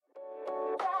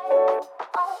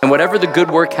And whatever the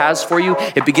good work has for you,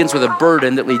 it begins with a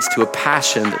burden that leads to a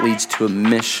passion, that leads to a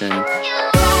mission.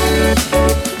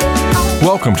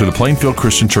 Welcome to the Plainfield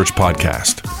Christian Church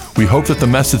podcast. We hope that the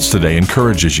message today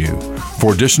encourages you.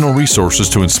 For additional resources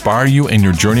to inspire you in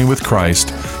your journey with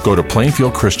Christ, go to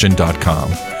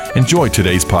plainfieldchristian.com. Enjoy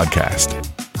today's podcast.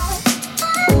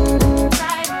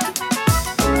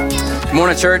 Good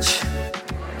morning, church.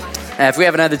 If we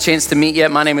haven't had the chance to meet yet,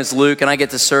 my name is Luke, and I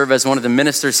get to serve as one of the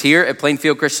ministers here at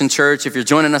Plainfield Christian Church. If you're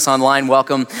joining us online,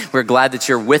 welcome. We're glad that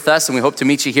you're with us, and we hope to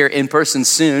meet you here in person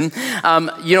soon.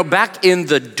 Back in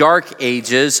the dark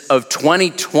ages of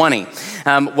 2020,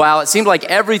 while it seemed like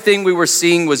everything we were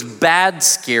seeing was bad,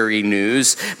 scary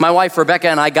news, my wife Rebecca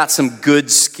and I got some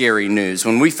good, scary news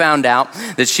when we found out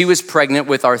that she was pregnant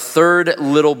with our third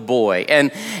little boy.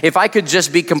 And if I could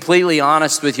just be completely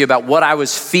honest with you about what I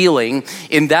was feeling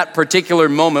in that particular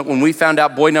moment when we found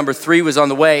out boy number 3 was on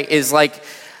the way, is like,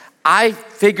 I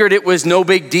figured it was no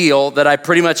big deal that I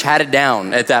pretty much had it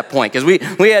down at that point. Because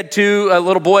we had two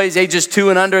little boys, ages 2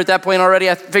 and under at that point already.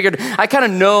 I figured I kind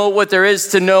of know what there is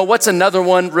to know. What's another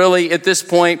one really at this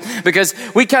point? Because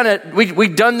we'd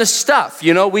done the stuff,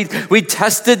 you know. We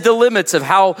tested the limits of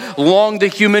how long the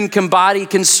human body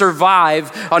can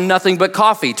survive on nothing but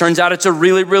coffee. Turns out it's a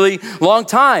really, really long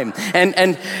time.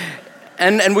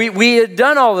 And we had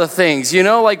done all the things, you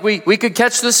know, like we could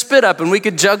catch the spit up and we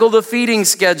could juggle the feeding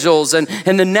schedules and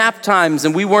the nap times,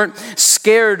 and we weren't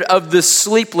scared of the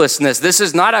sleeplessness. This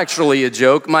is not actually a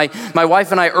joke. My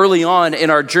wife and I, early on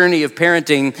in our journey of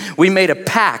parenting, we made a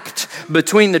pact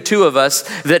between the two of us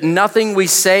that nothing we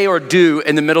say or do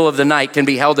in the middle of the night can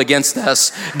be held against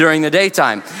us during the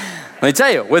daytime. Let me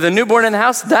tell you, with a newborn in the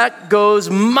house, that goes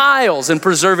miles in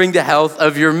preserving the health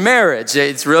of your marriage.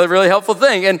 It's a really, really helpful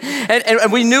thing.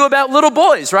 And we knew about little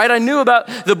boys, right? I knew about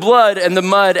the blood and the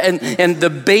mud and the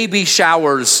baby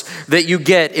showers that you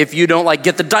get if you don't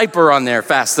get the diaper on there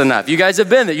fast enough. You guys have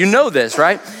been there. You know this,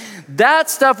 right? That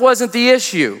stuff wasn't the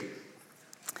issue.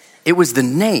 It was the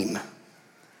name.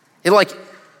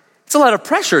 It's a lot of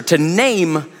pressure to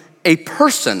name a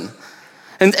person.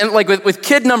 And with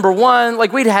kid number 1,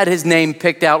 we'd had his name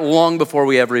picked out long before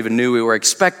we ever even knew we were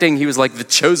expecting. He was like the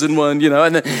chosen one, you know.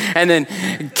 And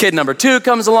then kid number 2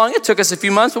 comes along. It took us a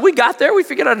few months, but we got there. We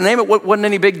figured out a name. It wasn't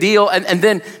any big deal.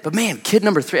 But man, kid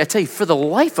number 3, I tell you, for the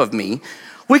life of me,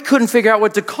 we couldn't figure out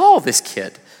what to call this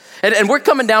kid. And we're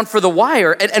coming down for the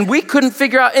wire, and we couldn't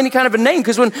figure out any kind of a name,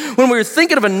 because when we were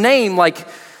thinking of a name,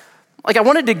 I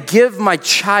wanted to give my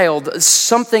child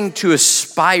something to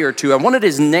aspire to. I wanted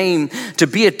his name to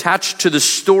be attached to the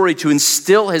story, to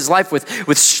instill his life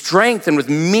with strength and with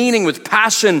meaning, with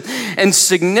passion and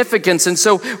significance. And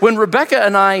so when Rebecca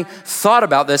and I thought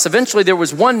about this, eventually there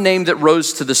was one name that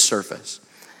rose to the surface.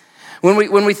 When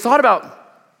we thought about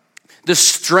the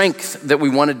strength that we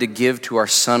wanted to give to our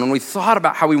son, when we thought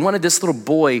about how we wanted this little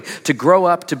boy to grow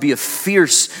up to be a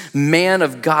fierce man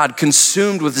of God,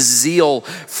 consumed with zeal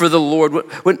for the Lord,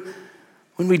 when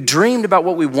we dreamed about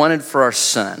what we wanted for our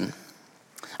son,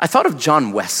 I thought of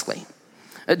John Wesley.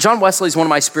 John Wesley is one of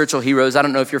my spiritual heroes. I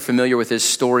don't know if you're familiar with his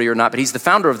story or not, but he's the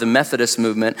founder of the Methodist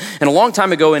movement. And a long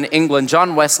time ago in England,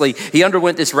 John Wesley, he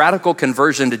underwent this radical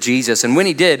conversion to Jesus. And when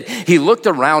he did, he looked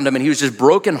around him and he was just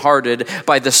brokenhearted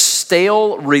by the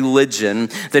stale religion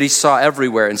that he saw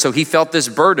everywhere. And so he felt this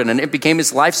burden, and it became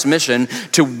his life's mission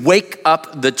to wake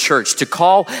up the church, to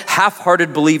call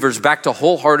half-hearted believers back to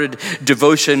wholehearted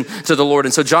devotion to the Lord.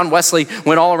 And so John Wesley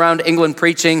went all around England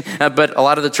preaching, but a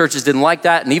lot of the churches didn't like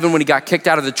that. And even when he got kicked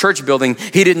out of the church building,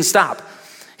 he didn't stop.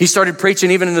 He started preaching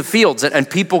even in the fields, and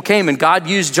people came, and God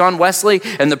used John Wesley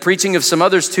and the preaching of some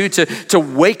others too to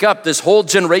wake up this whole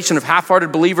generation of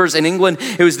half-hearted believers in England.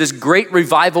 It was this great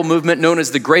revival movement known as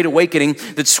the Great Awakening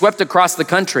that swept across the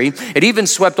country. It even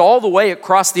swept all the way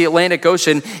across the Atlantic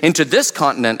Ocean into this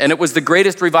continent, and it was the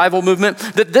greatest revival movement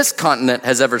that this continent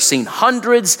has ever seen.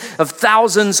 Hundreds of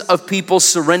thousands of people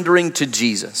surrendering to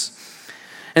Jesus.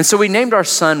 And so we named our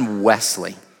son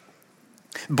Wesley,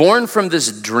 born from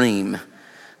this dream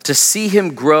to see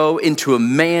him grow into a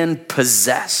man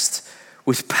possessed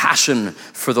with passion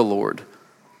for the Lord,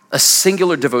 a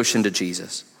singular devotion to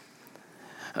Jesus.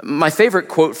 My favorite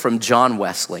quote from John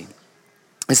Wesley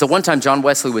is the one time John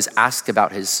Wesley was asked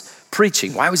about his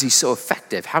preaching. Why was he so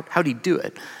effective? How'd he do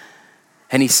it?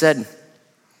 And he said,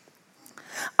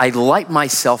 "I light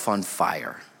myself on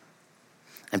fire,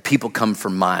 and people come for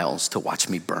miles to watch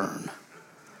me burn."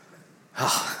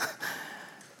 Oh,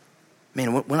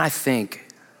 man, when I think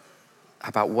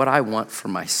about what I want for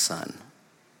my son,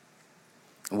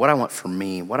 what I want for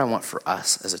me, what I want for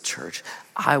us as a church,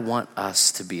 I want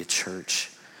us to be a church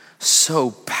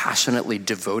so passionately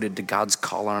devoted to God's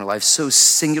call on our life, so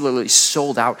singularly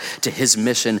sold out to his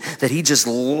mission that he just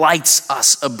lights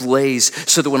us ablaze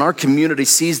so that when our community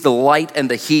sees the light and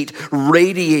the heat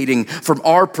radiating from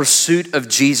our pursuit of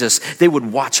Jesus, they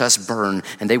would watch us burn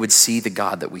and they would see the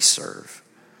God that we serve.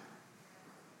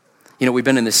 You know, we've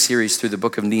been in this series through the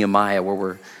book of Nehemiah where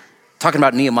we're talking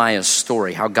about Nehemiah's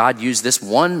story, how God used this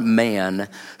one man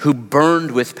who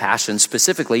burned with passion,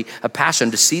 specifically a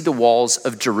passion to see the walls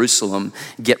of Jerusalem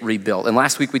get rebuilt. And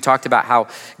last week we talked about how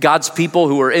God's people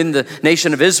who were in the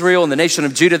nation of Israel and the nation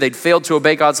of Judah, they'd failed to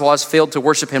obey God's laws, failed to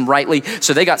worship him rightly,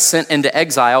 so they got sent into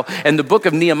exile. And the book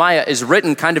of Nehemiah is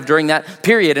written kind of during that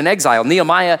period in exile.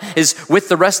 Nehemiah is with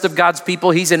the rest of God's people.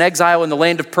 He's in exile in the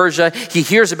land of Persia. He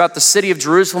hears about the city of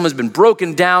Jerusalem has been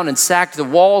broken down and sacked. The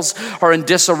walls are in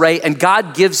disarray. And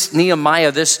God gives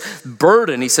Nehemiah this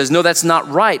burden. He says, no, that's not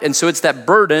right. And so it's that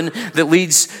burden that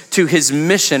leads to his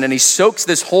mission. And he soaks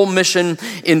this whole mission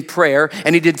in prayer.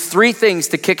 And he did 3 things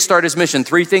to kickstart his mission,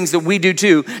 3 things that we do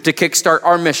too to kickstart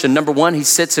our mission. Number 1, he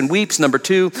sits and weeps. Number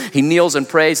 2, he kneels and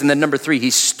prays. And then number 3, he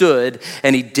stood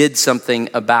and he did something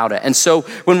about it. And so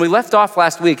when we left off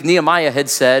last week, Nehemiah had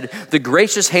said, the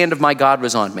gracious hand of my God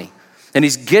was on me. And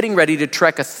he's getting ready to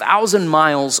trek 1,000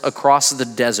 miles across the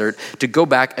desert to go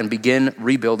back and begin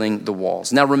rebuilding the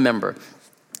walls. Now remember,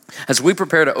 as we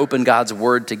prepare to open God's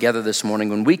word together this morning,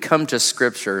 when we come to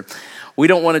scripture, we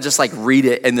don't want to just like read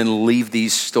it and then leave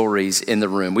these stories in the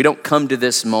room. We don't come to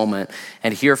this moment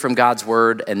and hear from God's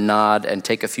word and nod and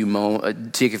take a few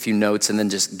notes and then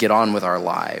just get on with our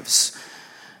lives.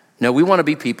 No, we want to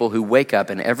be people who wake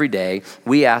up and every day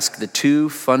we ask the 2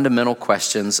 fundamental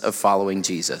questions of following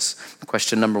Jesus.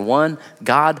 Question number 1,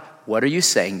 God, what are you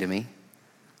saying to me?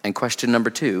 And question number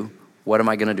 2, what am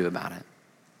I going to do about it?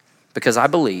 Because I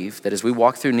believe that as we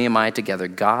walk through Nehemiah together,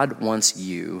 God wants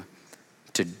you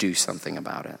to do something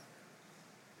about it.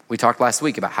 We talked last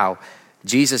week about how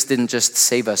Jesus didn't just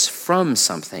save us from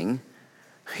something,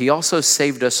 he also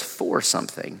saved us for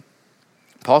something.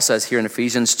 Paul says here in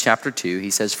Ephesians chapter 2,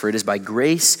 he says, for it is by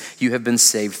grace you have been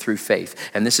saved through faith.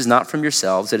 And this is not from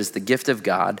yourselves, it is the gift of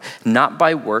God, not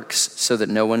by works, so that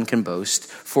no one can boast.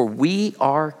 For we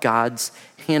are God's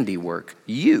handiwork.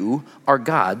 You are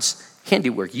God's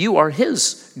handiwork. You are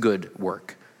his good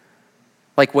work.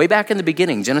 Like way back in the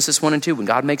beginning, Genesis 1 and 2, when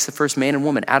God makes the first man and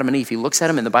woman, Adam and Eve, he looks at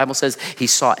them and the Bible says he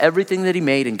saw everything that he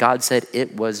made and God said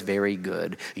it was very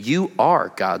good. You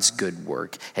are God's good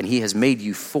work and he has made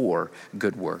you for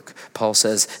good work. Paul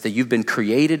says that you've been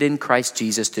created in Christ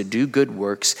Jesus to do good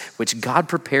works, which God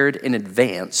prepared in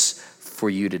advance for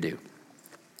you to do.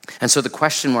 And so the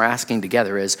question we're asking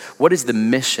together is, what is the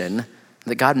mission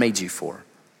that God made you for?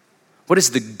 What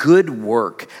is the good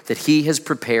work that he has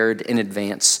prepared in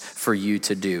advance for you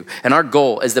to do? And our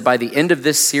goal is that by the end of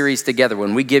this series together,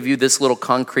 when we give you this little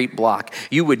concrete block,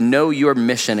 you would know your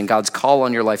mission and God's call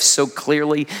on your life so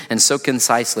clearly and so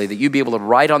concisely that you'd be able to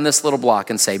write on this little block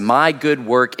and say, my good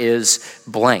work is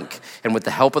blank. And with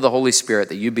the help of the Holy Spirit,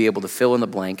 that you'd be able to fill in the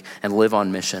blank and live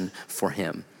on mission for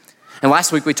him. And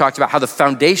last week we talked about how the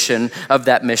foundation of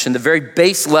that mission, the very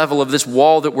base level of this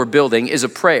wall that we're building is a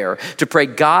prayer. To pray,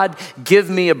 God, give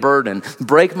me a burden.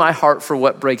 Break my heart for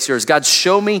what breaks yours. God,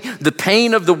 show me the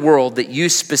pain of the world that you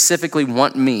specifically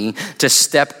want me to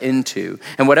step into.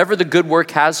 And whatever the good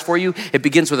work has for you, it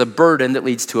begins with a burden that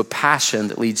leads to a passion,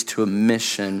 that leads to a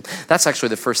mission. That's actually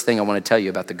the first thing I want to tell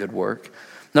you about the good work.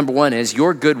 Number 1 is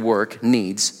your good work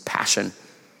needs passion.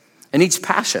 It needs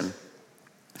passion.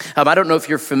 I don't know if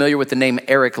you're familiar with the name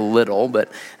Eric Liddell,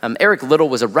 but Eric Liddell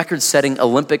was a record-setting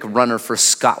Olympic runner for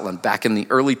Scotland back in the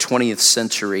early 20th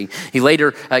century. He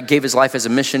later gave his life as a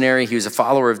missionary. He was a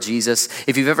follower of Jesus.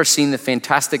 If you've ever seen the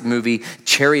fantastic movie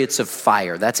Chariots of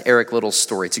Fire, that's Eric Liddell's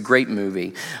story. It's a great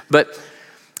movie. But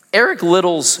Eric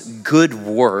Liddell's good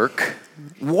work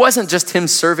wasn't just him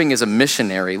serving as a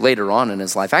missionary later on in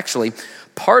his life. Actually,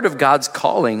 part of God's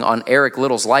calling on Eric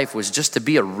Liddell's life was just to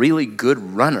be a really good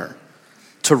runner,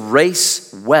 to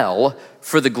race well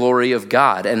for the glory of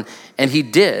God. And he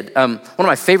did. One of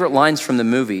my favorite lines from the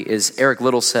movie is Eric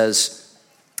Liddell says,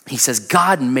 he says,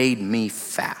 God made me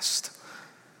fast.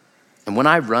 And when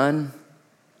I run,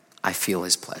 I feel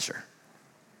his pleasure.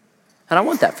 And I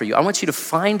want that for you. I want you to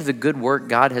find the good work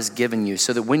God has given you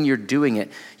so that when you're doing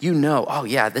it, you know, oh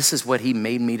yeah, this is what he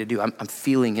made me to do. I'm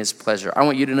feeling his pleasure. I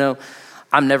want you to know,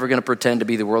 I'm never going to pretend to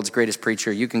be the world's greatest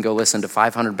preacher. You can go listen to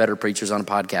 500 better preachers on a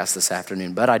podcast this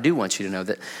afternoon. But I do want you to know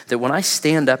that when I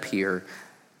stand up here,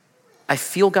 I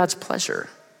feel God's pleasure.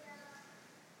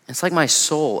 It's like my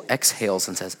soul exhales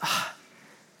and says,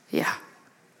 yeah,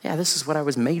 this is what I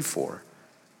was made for.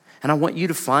 And I want you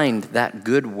to find that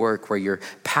good work where your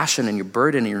passion and your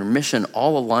burden and your mission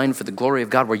all align for the glory of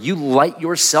God, where you light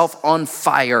yourself on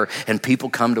fire and people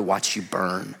come to watch you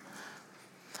burn.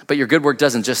 But your good work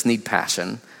doesn't just need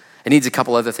passion. It needs a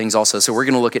couple other things also. So we're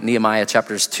going to look at Nehemiah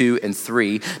chapters 2 and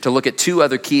 3 to look at two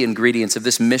other key ingredients of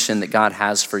this mission that God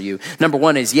has for you. Number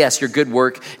one is, yes, your good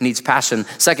work needs passion.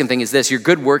 Second thing is this, your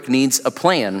good work needs a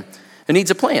plan. It needs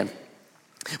a plan.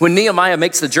 When Nehemiah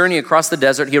makes the journey across the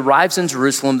desert, he arrives in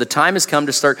Jerusalem. The time has come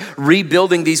to start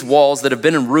rebuilding these walls that have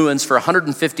been in ruins for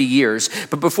 150 years.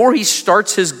 But before he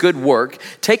starts his good work,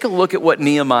 take a look at what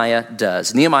Nehemiah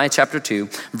does. Nehemiah chapter 2,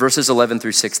 verses 11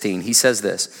 through 16. He says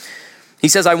this. He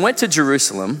says, I went to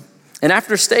Jerusalem, and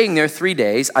after staying there 3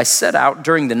 days, I set out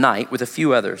during the night with a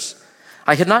few others.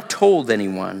 I had not told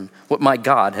anyone what my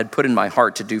God had put in my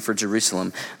heart to do for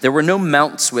Jerusalem. There were no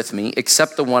mounts with me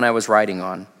except the one I was riding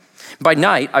on. By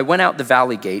night, I went out the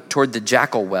valley gate toward the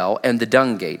Jackal Well and the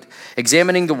Dung Gate,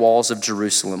 examining the walls of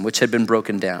Jerusalem, which had been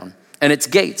broken down, and its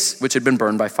gates, which had been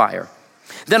burned by fire.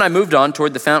 Then I moved on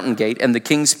toward the Fountain Gate and the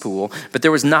King's Pool, but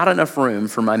there was not enough room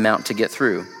for my mount to get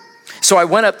through. So I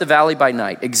went up the valley by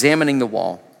night, examining the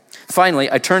wall.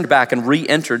 Finally, I turned back and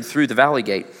re-entered through the valley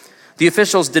gate. The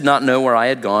officials did not know where I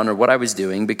had gone or what I was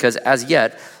doing, because as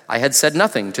yet I had said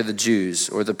nothing to the Jews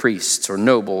or the priests or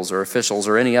nobles or officials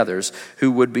or any others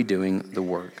who would be doing the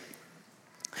work.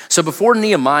 So before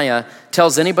Nehemiah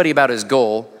tells anybody about his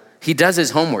goal, he does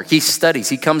his homework. He studies.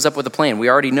 He comes up with a plan. We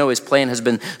already know his plan has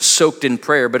been soaked in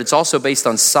prayer, but it's also based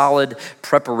on solid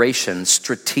preparation,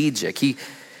 strategic. He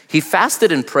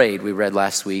fasted and prayed, we read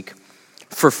last week,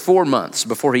 for 4 months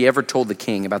before he ever told the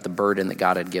king about the burden that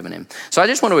God had given him. So I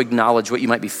just want to acknowledge what you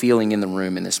might be feeling in the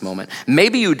room in this moment.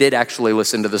 Maybe you did actually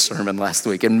listen to the sermon last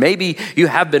week, and maybe you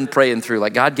have been praying through,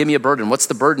 like, God, give me a burden. What's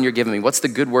the burden you're giving me? What's the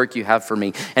good work you have for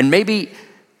me? And maybe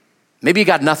you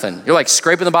got nothing. You're like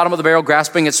scraping the bottom of the barrel,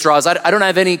 grasping at straws. I don't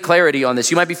have any clarity on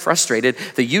this. You might be frustrated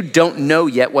that you don't know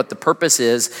yet what the purpose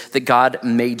is that God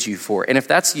made you for. And if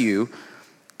that's you,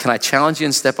 can I challenge you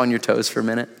and step on your toes for a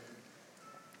minute?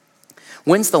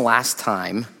 When's the last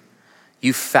time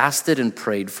you fasted and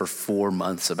prayed for 4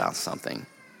 months about something?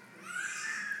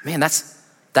 Man,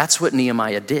 that's what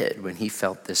Nehemiah did when he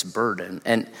felt this burden.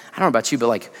 And I don't know about you, but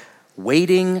like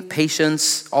waiting,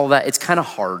 patience, all that, it's kind of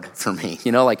hard for me.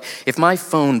 You know, like if my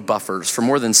phone buffers for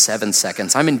more than 7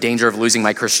 seconds, I'm in danger of losing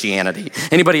my Christianity.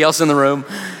 Anybody else in the room?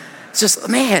 It's just,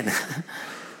 man.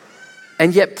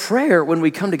 And yet prayer, when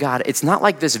we come to God, it's not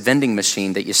like this vending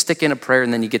machine that you stick in a prayer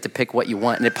and then you get to pick what you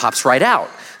want and it pops right out.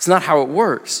 It's not how it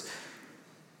works.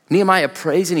 Nehemiah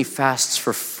prays and he fasts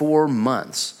for 4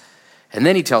 months. And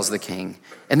then he tells the king,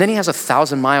 and then he has a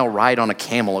 1,000-mile ride on a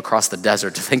camel across the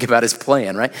desert to think about his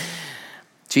plan, right?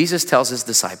 Jesus tells his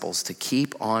disciples to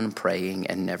keep on praying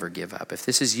and never give up. If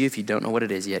this is you, if you don't know what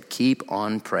it is yet, keep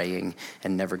on praying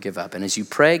and never give up. And as you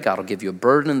pray, God will give you a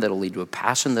burden that'll lead to a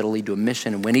passion, that'll lead to a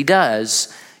mission. And when he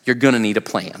does, you're gonna need a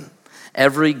plan.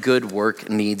 Every good work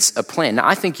needs a plan. Now,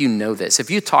 I think you know this.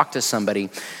 If you talk to somebody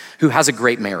who has a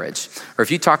great marriage, or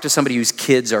if you talk to somebody whose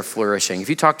kids are flourishing, if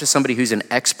you talk to somebody who's an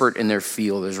expert in their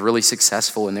field, who's really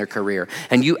successful in their career,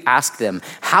 and you ask them,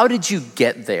 how did you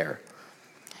get there?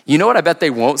 You know what I bet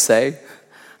they won't say?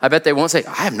 I bet they won't say,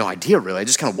 I have no idea really. I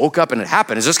just kind of woke up and it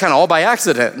happened. It's just kind of all by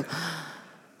accident.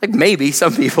 Like maybe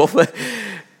some people, but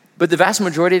the vast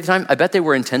majority of the time, I bet they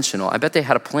were intentional. I bet they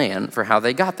had a plan for how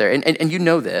they got there. And you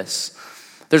know this.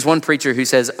 There's one preacher who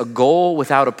says, a goal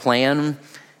without a plan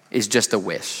is just a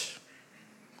wish.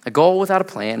 A goal without a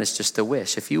plan is just a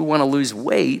wish. If you want to lose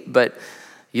weight, but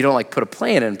you don't like put a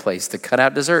plan in place to cut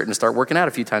out dessert and start working out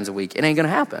a few times a week, it ain't gonna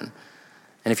happen.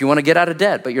 And if you want to get out of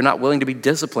debt, but you're not willing to be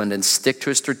disciplined and stick to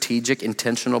a strategic,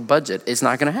 intentional budget, it's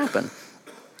not going to happen.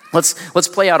 Let's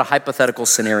play out a hypothetical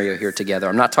scenario here together.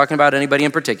 I'm not talking about anybody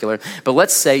in particular, but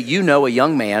let's say you know a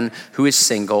young man who is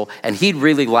single and he'd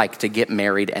really like to get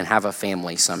married and have a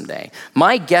family someday.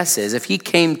 My guess is if he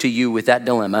came to you with that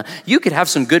dilemma, you could have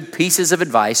some good pieces of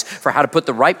advice for how to put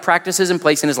the right practices in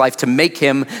place in his life to make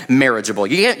him marriageable.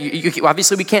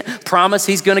 Obviously, we can't promise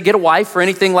he's going to get a wife or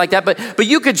anything like that, but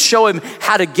you could show him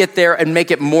how to get there and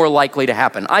make it more likely to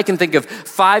happen. I can think of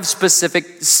 5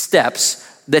 specific steps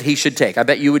that he should take. I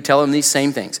bet you would tell him these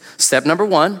same things. Step number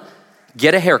 1,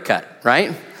 get a haircut,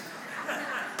 right?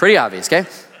 Pretty obvious, okay?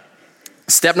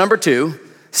 Step number 2,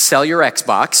 sell your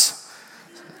Xbox.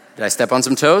 Did I step on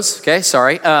some toes? Okay,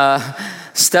 sorry.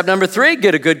 Step number 3,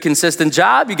 get a good consistent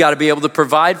job. You gotta be able to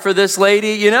provide for this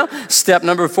lady, you know? Step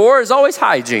number 4 is always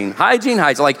hygiene. Hygiene.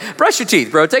 Like brush your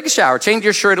teeth, bro, take a shower, change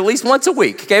your shirt at least once a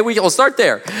week, okay? We'll start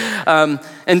there. And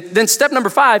then step number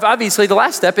 5, obviously the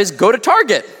last step is go to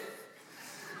Target.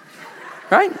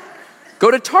 Right? Go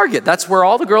to Target. That's where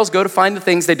all the girls go to find the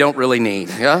things they don't really need.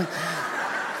 Yeah.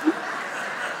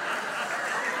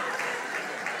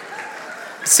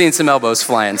 Seeing some elbows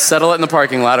flying. Settle it in the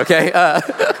parking lot, okay?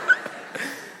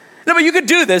 No, but you could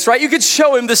do this, right? You could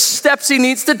show him the steps he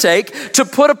needs to take to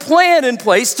put a plan in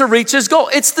place to reach his goal.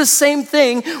 It's the same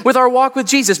thing with our walk with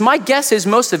Jesus. My guess is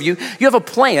most of you have a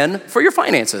plan for your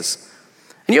finances.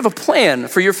 And you have a plan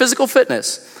for your physical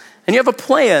fitness. And you have a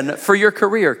plan for your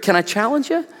career. Can I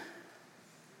challenge you?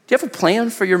 Do you have a plan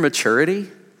for your maturity?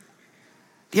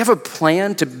 Do you have a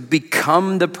plan to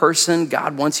become the person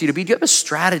God wants you to be? Do you have a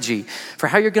strategy for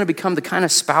how you're going to become the kind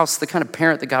of spouse, the kind of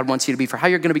parent that God wants you to be, for how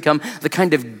you're going to become the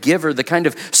kind of giver, the kind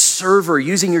of server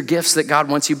using your gifts that God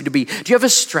wants you to be? Do you have a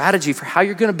strategy for how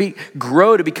you're going to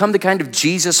grow to become the kind of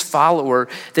Jesus follower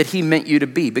that he meant you to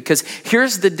be? Because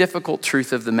here's the difficult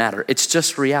truth of the matter. It's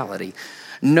just reality.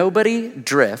 Nobody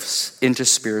drifts into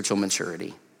spiritual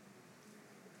maturity.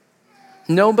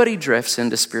 Nobody drifts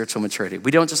into spiritual maturity.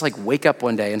 We don't just wake up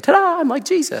one day and ta-da, I'm like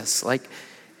Jesus.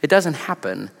 It doesn't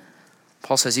happen.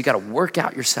 Paul says you got to work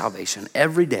out your salvation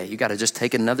every day. You got to just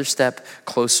take another step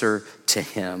closer to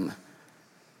him.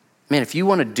 Man, if you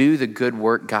want to do the good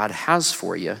work God has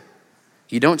for you,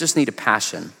 you don't just need a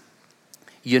passion.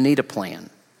 You need a plan.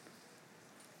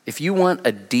 If you want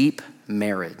a deep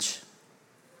marriage,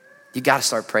 you got to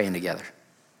start praying together.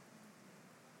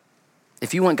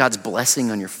 If you want God's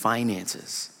blessing on your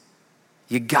finances,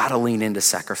 you gotta lean into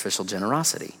sacrificial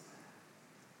generosity.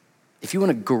 If you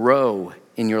wanna grow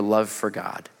in your love for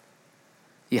God,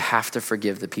 you have to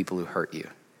forgive the people who hurt you.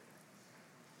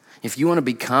 If you wanna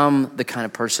become the kind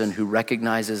of person who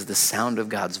recognizes the sound of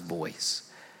God's voice,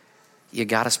 you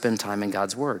gotta spend time in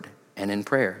God's word and in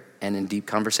prayer and in deep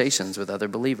conversations with other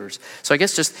believers. So I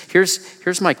guess just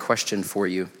here's my question for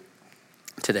you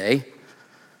today.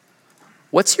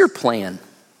 What's your plan?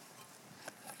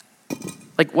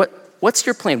 What's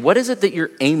your plan? What is it that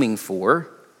you're aiming for?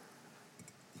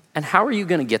 And how are you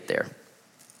going to get there?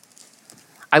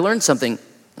 I learned something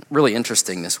really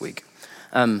interesting this week.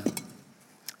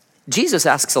 Jesus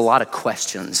asks a lot of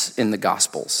questions in the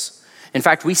Gospels. In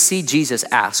fact, we see Jesus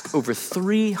ask over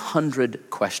 300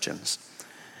 questions.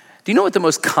 Do you know what the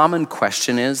most common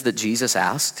question is that Jesus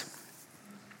asked?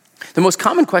 The most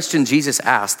common question Jesus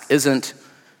asked isn't,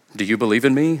 do you believe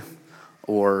in me?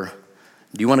 Or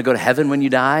do you want to go to heaven when you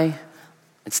die?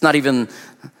 It's not even,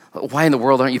 why in the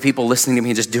world aren't you people listening to me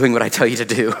and just doing what I tell you to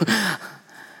do?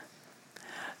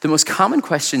 The most common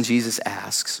question Jesus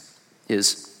asks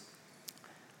is,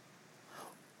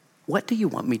 what do you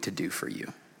want me to do for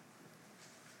you?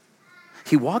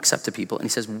 He walks up to people and he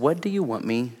says, what do you want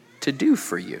me to do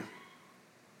for you?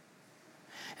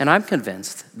 And I'm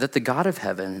convinced that the God of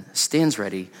heaven stands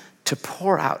ready to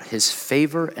pour out his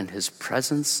favor and his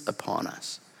presence upon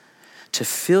us, to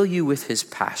fill you with his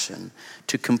passion,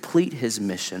 to complete his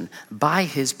mission by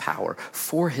his power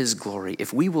for his glory,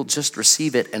 if we will just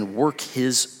receive it and work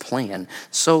his plan.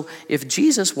 So if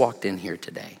Jesus walked in here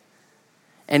today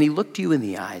and he looked you in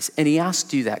the eyes and he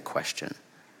asked you that question,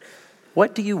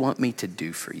 what do you want me to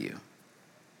do for you?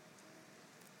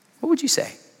 What would you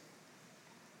say?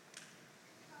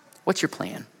 What's your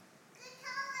plan?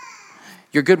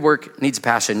 Your good work needs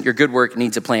passion. Your good work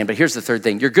needs a plan. But here's the third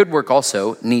thing. Your good work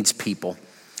also needs people.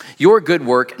 Your good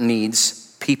work needs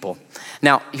people.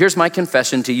 Now, here's my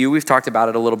confession to you. We've talked about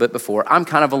it a little bit before. I'm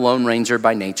kind of a lone ranger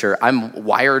by nature. I'm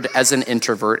wired as an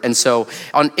introvert. And so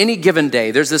on any given day,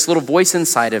 there's this little voice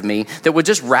inside of me that would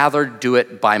just rather do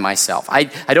it by myself. I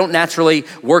don't naturally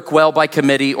work well by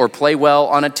committee or play well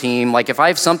on a team. Like if I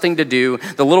have something to do,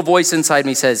 the little voice inside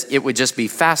me says it would just be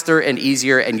faster and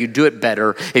easier and you do it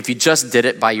better if you just did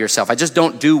it by yourself. I just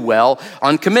don't do well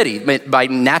on committee by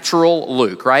natural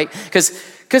Luke, right?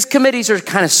 Because committees are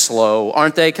kind of slow,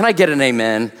 aren't they? Can I get an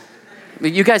amen?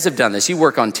 You guys have done this. You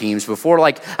work on teams before.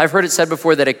 Like I've heard it said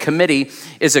before that a committee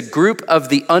is a group of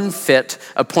the unfit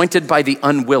appointed by the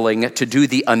unwilling to do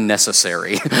the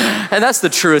unnecessary. And that's the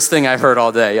truest thing I've heard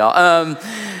all day, y'all. In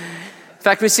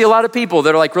fact, we see a lot of people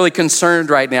that are like really concerned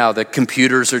right now that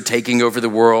computers are taking over the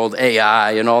world,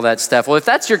 AI and all that stuff. Well, if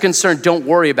that's your concern, don't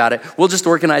worry about it. We'll just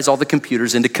organize all the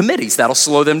computers into committees. That'll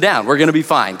slow them down. We're going to be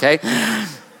fine, okay?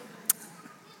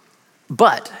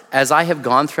 But as I have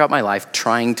gone throughout my life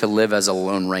trying to live as a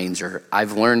lone ranger,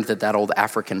 I've learned that old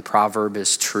African proverb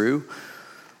is true,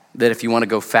 that if you want to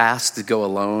go fast, go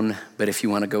alone, but if you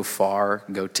want to go far,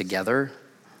 go together.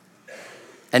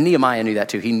 And Nehemiah knew that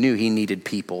too. He knew he needed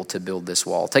people to build this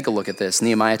wall. Take a look at this.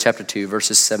 Nehemiah chapter 2,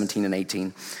 verses 17 and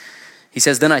 18. He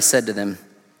says, then I said to them,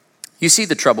 you see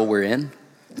the trouble we're in.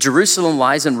 Jerusalem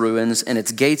lies in ruins and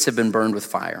its gates have been burned with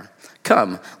fire.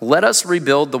 Come, let us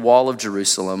rebuild the wall of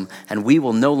Jerusalem, and we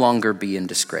will no longer be in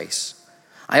disgrace.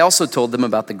 I also told them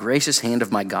about the gracious hand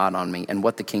of my God on me and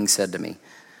what the king said to me.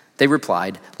 They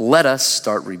replied, let us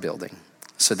start rebuilding.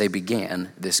 So they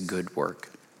began this good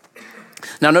work.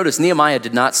 Now notice, Nehemiah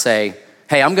did not say,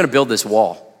 hey, I'm going to build this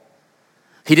wall.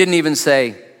 He didn't even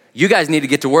say, you guys need to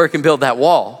get to work and build that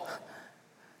wall.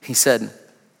 He said,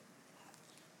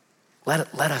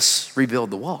 let us rebuild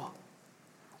the wall.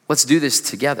 Let's do this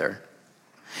together.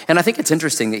 And I think it's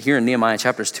interesting that here in Nehemiah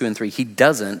chapters 2 and 3, he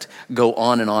doesn't go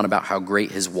on and on about how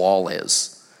great his wall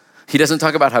is. He doesn't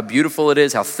talk about how beautiful it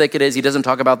is, how thick it is. He doesn't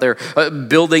talk about their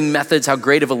building methods, how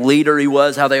great of a leader he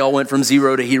was, how they all went from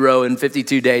zero to hero in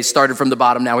 52 days, started from the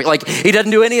bottom now. He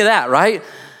doesn't do any of that, right?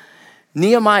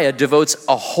 Nehemiah devotes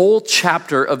a whole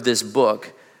chapter of this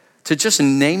book to just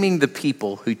naming the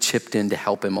people who chipped in to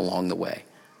help him along the way.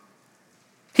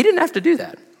 He didn't have to do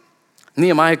that.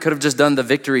 Nehemiah could have just done the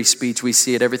victory speech we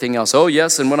see at everything else. Oh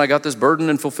yes, and when I got this burden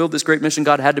and fulfilled this great mission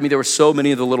God had to me, there were so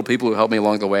many of the little people who helped me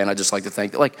along the way, and I just like to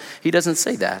thank them. He doesn't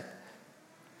say that.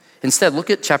 Instead, look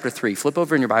at chapter 3. Flip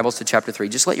over in your Bibles to chapter 3.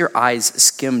 Just let your eyes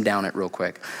skim down it real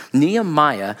quick.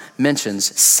 Nehemiah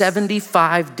mentions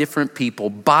 75 different people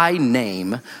by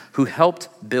name who helped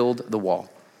build the wall.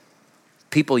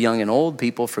 People young and old,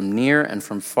 people from near and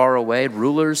from far away,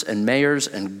 rulers and mayors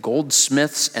and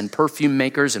goldsmiths and perfume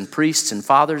makers and priests and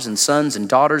fathers and sons and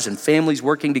daughters and families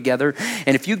working together.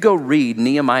 And if you go read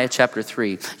Nehemiah chapter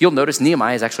 3, you'll notice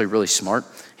Nehemiah is actually really smart.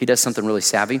 He does something really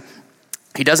savvy.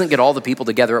 He doesn't get all the people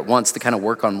together at once to kind of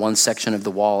work on one section of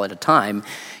the wall at a time.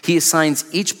 He assigns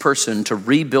each person to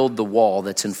rebuild the wall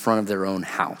that's in front of their own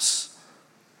house.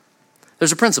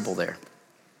 There's a principle there.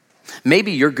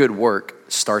 Maybe your good work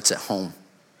starts at home.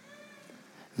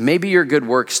 Maybe your good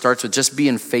work starts with just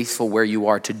being faithful where you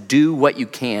are, to do what you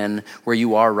can where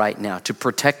you are right now, to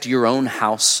protect your own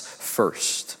house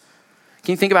first.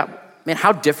 Can you think about, man,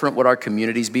 how different would our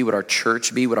communities be, would our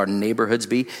church be, would our neighborhoods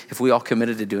be if we all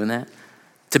committed to doing that?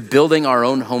 To building our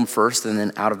own home first and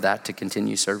then out of that to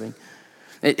continue serving?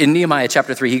 In Nehemiah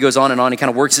chapter 3, he goes on and on. He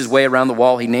kind of works his way around the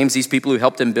wall. He names these people who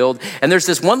helped him build. And there's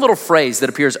this one little phrase that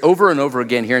appears over and over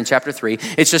again here in chapter 3.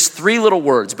 It's just 3 little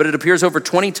words, but it appears over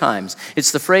 20 times.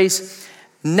 It's the phrase,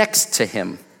 next to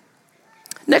him.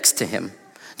 Next to him.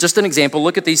 Just an example,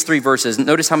 look at these 3 verses.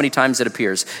 Notice how many times it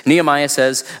appears. Nehemiah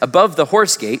says, above the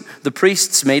horse gate, the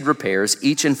priests made repairs,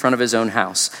 each in front of his own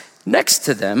house. Next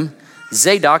to them,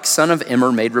 Zadok, son of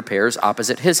Immer, made repairs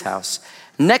opposite his house.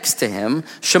 Next to him,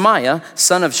 Shemaiah,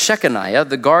 son of Shechaniah,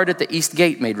 the guard at the east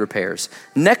gate, made repairs.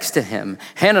 Next to him,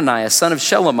 Hananiah, son of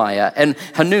Shelemiah, and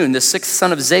Hanun, the 6th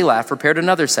son of Zalaph, repaired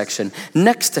another section.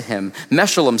 Next to him,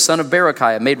 Meshullam, son of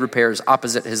Berechiah, made repairs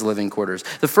opposite his living quarters.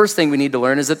 The first thing we need to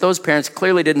learn is that those parents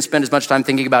clearly didn't spend as much time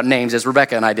thinking about names as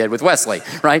Rebecca and I did with Wesley,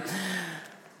 right?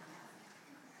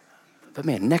 But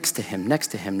man, next to him, next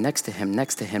to him, next to him,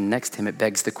 next to him, next to him, it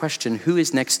begs the question, who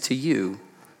is next to you?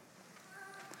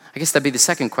 I guess that'd be the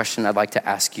second question I'd like to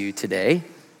ask you today.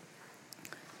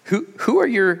 Who are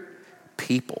your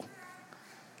people?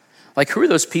 Like, who are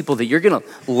those people that you're gonna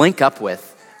link up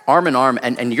with, arm in arm,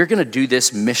 and you're gonna do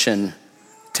this mission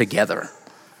together?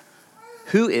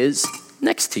 Who is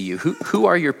next to you? Who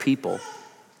are your people?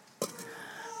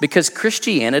 Because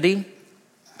Christianity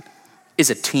is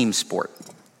a team sport.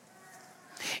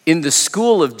 In the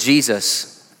school of Jesus,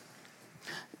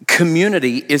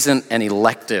 community isn't an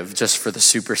elective just for the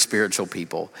super spiritual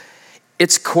people.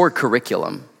 It's core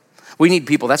curriculum. We need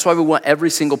people. That's why we want every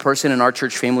single person in our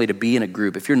church family to be in a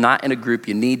group. If you're not in a group,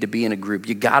 you need to be in a group.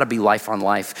 You got to be life on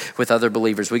life with other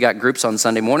believers. We got groups on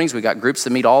Sunday mornings. We got groups that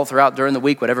meet all throughout during the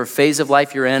week. Whatever phase of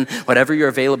life you're in, whatever your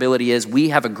availability is, we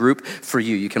have a group for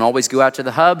you. You can always go out to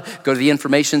the hub, go to the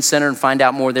information center and find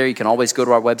out more there. You can always go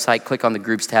to our website, click on the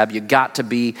groups tab. You got to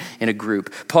be in a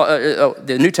group.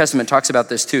 The New Testament talks about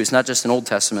this too. It's not just an Old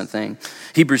Testament thing.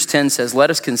 Hebrews 10 says,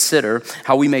 let us consider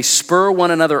how we may spur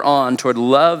one another on toward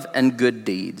love and good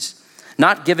deeds,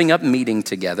 not giving up meeting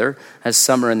together as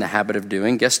some are in the habit of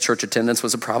doing. Guess church attendance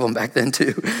was a problem back then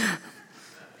too.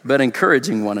 But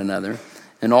encouraging one another,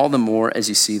 and all the more as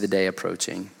you see the day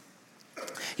approaching.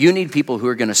 You need people who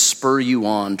are going to spur you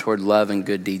on toward love and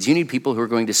good deeds. You need people who are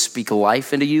going to speak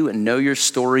life into you and know your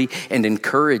story and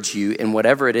encourage you in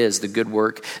whatever it is, the good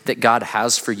work that God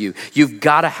has for you. You've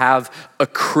got to have a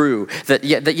crew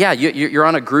you're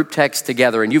on a group text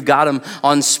together and you've got them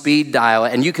on speed dial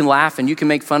and you can laugh and you can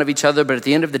make fun of each other, but at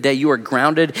the end of the day, you are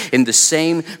grounded in the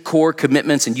same core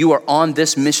commitments and you are on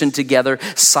this mission together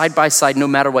side by side, no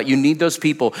matter what. You need those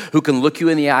people who can look you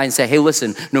in the eye and say, hey,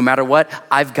 listen, no matter what,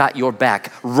 I've got your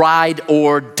back ride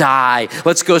or die.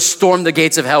 Let's go storm the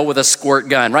gates of hell with a squirt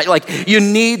gun, right? Like, you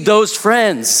need those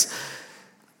friends.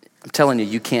 I'm telling you,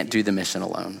 you can't do the mission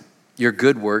alone. Your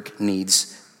good work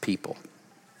needs people.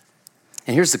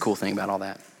 And here's the cool thing about all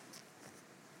that.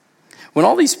 When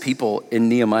all these people in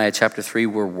Nehemiah chapter 3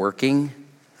 were working,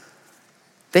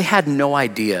 they had no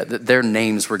idea that their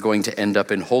names were going to end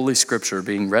up in Holy Scripture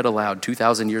being read aloud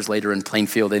 2,000 years later in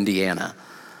Plainfield, Indiana.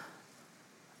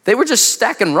 They were just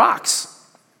stacking rocks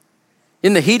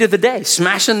in the heat of the day,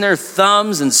 smashing their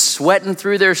thumbs and sweating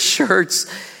through their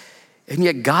shirts. And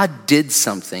yet God did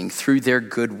something through their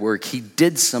good work. He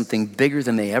did something bigger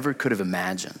than they ever could have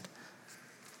imagined.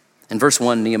 In verse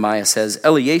 1, Nehemiah says,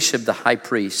 Eliashib the high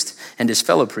priest and his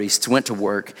fellow priests went to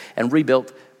work and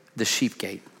rebuilt the sheep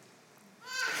gate.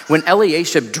 When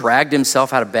Eliashib dragged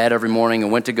himself out of bed every morning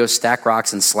and went to go stack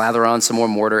rocks and slather on some more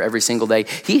mortar every single day,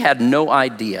 he had no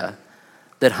idea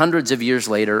that hundreds of years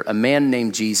later, a man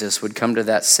named Jesus would come to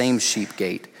that same sheep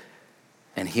gate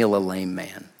and heal a lame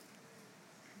man.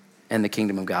 And the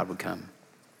kingdom of God would come.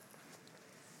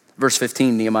 Verse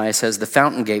 15, Nehemiah says, the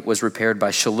fountain gate was repaired by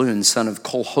Shalun, son of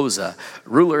Kolhoza,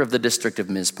 ruler of the district of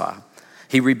Mizpah.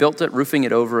 He rebuilt it, roofing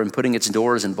it over and putting its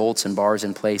doors and bolts and bars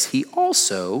in place. He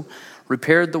also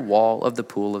repaired the wall of the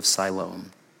pool of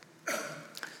Siloam.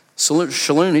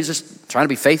 Shalun, he's just trying to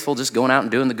be faithful, just going out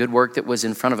and doing the good work that was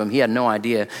in front of him. He had no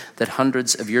idea that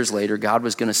hundreds of years later, God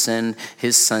was going to send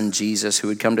his son Jesus, who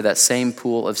would come to that same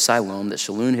pool of Siloam that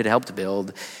Shalun had helped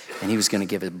build, and he was going to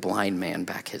give a blind man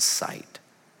back his sight.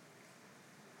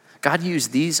 God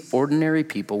used these ordinary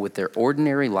people with their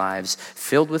ordinary lives,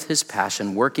 filled with his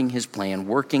passion, working his plan,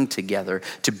 working together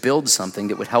to build something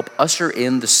that would help usher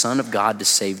in the Son of God to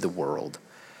save the world.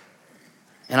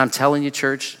 And I'm telling you,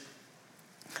 church,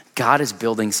 God is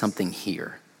building something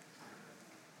here.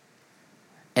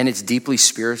 And it's deeply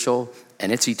spiritual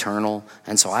and it's eternal.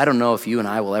 And so I don't know if you and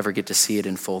I will ever get to see it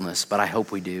in fullness, but I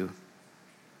hope we do.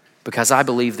 Because I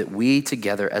believe that we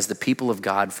together as the people of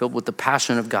God, filled with the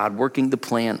passion of God, working the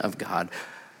plan of God,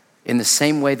 in the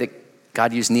same way that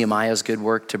God used Nehemiah's good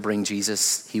work to bring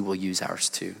Jesus, he will use ours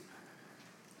too.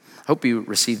 I hope you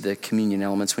receive the communion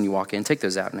elements when you walk in. Take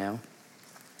those out now.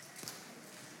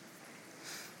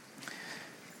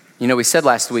 You know, we said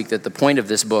last week that the point of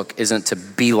this book isn't to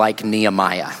be like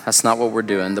Nehemiah. That's not what we're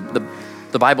doing.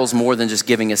 The Bible's more than just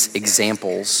giving us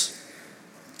examples.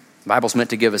 The Bible's meant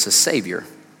to give us a Savior.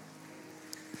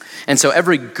 And so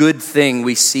every good thing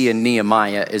we see in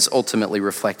Nehemiah is ultimately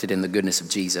reflected in the goodness of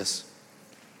Jesus.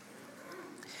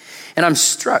 And I'm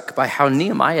struck by how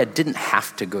Nehemiah didn't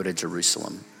have to go to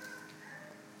Jerusalem.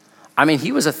 I mean,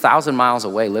 he was 1,000 miles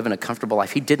away living a comfortable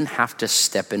life. He didn't have to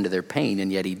step into their pain,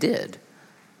 and yet he did.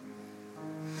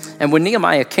 And when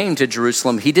Nehemiah came to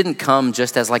Jerusalem, he didn't come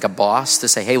just as like a boss to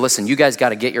say, hey, listen, you guys got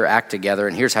to get your act together,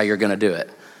 and here's how you're going to do it.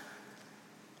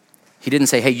 He didn't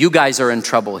say, hey, you guys are in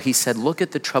trouble. He said, look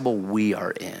at the trouble we are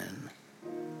in.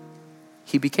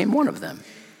 He became one of them.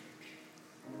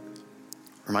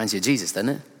 Reminds you of Jesus, doesn't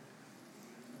it?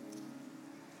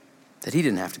 That he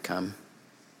didn't have to come.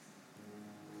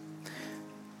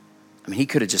 I mean, he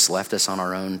could have just left us on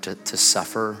our own to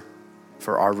suffer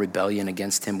for our rebellion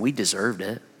against him. We deserved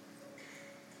it.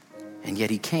 And yet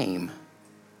he came.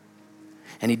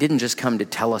 And he didn't just come to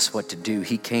tell us what to do.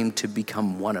 He came to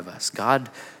become one of us. God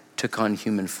took on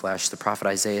human flesh. The prophet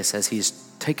Isaiah says he's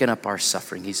taken up our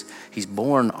suffering. He's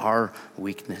borne our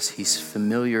weakness. He's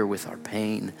familiar with our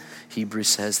pain. Hebrews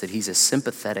says that he's a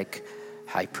sympathetic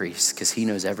high priest because he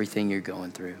knows everything you're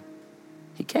going through.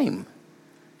 He came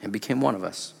and became one of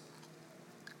us.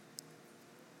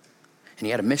 And he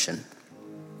had a mission.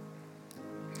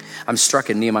 I'm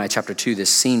struck in Nehemiah chapter 2, this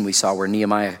scene we saw where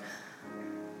Nehemiah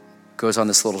goes on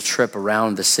this little trip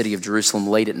around the city of Jerusalem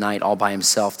late at night all by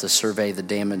himself to survey the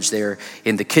damage there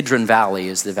in the Kidron Valley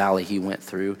is the valley he went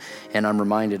through. And I'm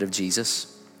reminded of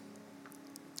Jesus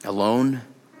alone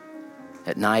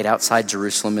at night outside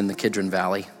Jerusalem in the Kidron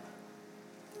Valley,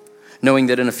 knowing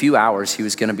that in a few hours he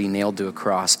was going to be nailed to a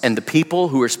cross. And the people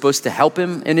who were supposed to help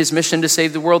him in his mission to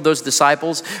save the world, those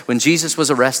disciples, when Jesus was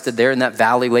arrested there in that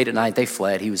valley late at night, they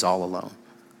fled. He was all alone.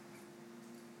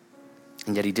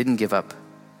 And yet he didn't give up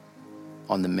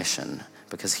on the mission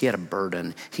because he had a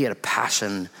burden. He had a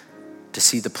passion to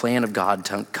see the plan of God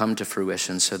come to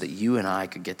fruition so that you and I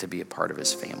could get to be a part of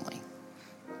his family.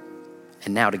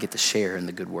 And now to get to share in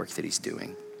the good work that he's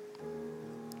doing.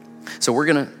 So we're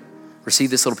going to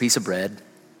receive this little piece of bread.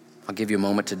 I'll give you a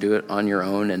moment to do it on your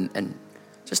own and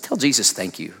just tell Jesus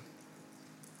thank you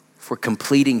for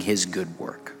completing his good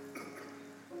work.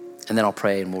 And then I'll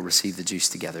pray and we'll receive the juice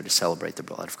together to celebrate the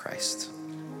blood of Christ.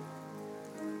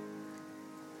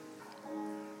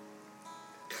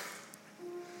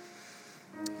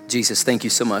 Jesus, thank you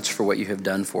so much for what you have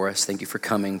done for us. Thank you for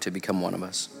coming to become one of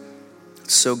us.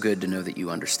 It's so good to know that you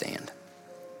understand.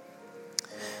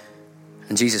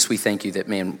 And Jesus, we thank you that,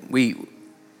 man, we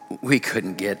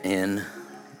couldn't get in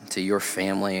to your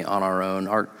family on our own.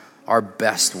 Our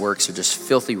best works are just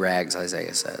filthy rags,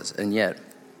 Isaiah says. And yet,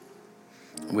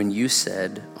 when you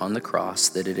said on the cross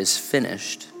that it is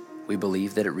finished, we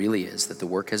believe that it really is, that the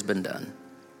work has been done.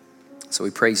 So we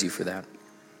praise you for that.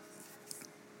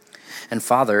 And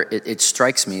Father, it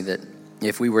strikes me that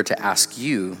if we were to ask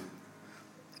you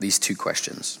these two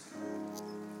questions,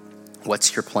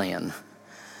 what's your plan?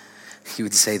 You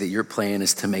would say that your plan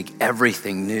is to make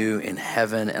everything new in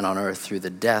heaven and on earth through the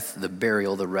death, the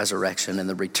burial, the resurrection, and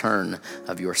the return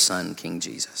of your Son, King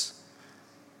Jesus.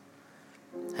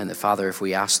 And that, Father, if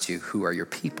we asked you, who are your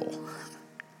people?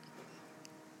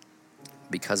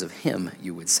 Because of him,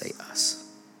 you would say us.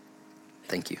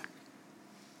 Thank you.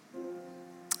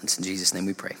 It's in Jesus' name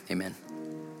we pray. Amen.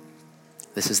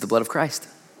 This is the blood of Christ.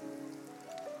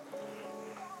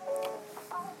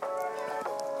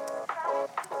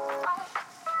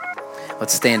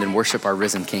 Let's stand and worship our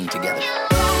risen King together.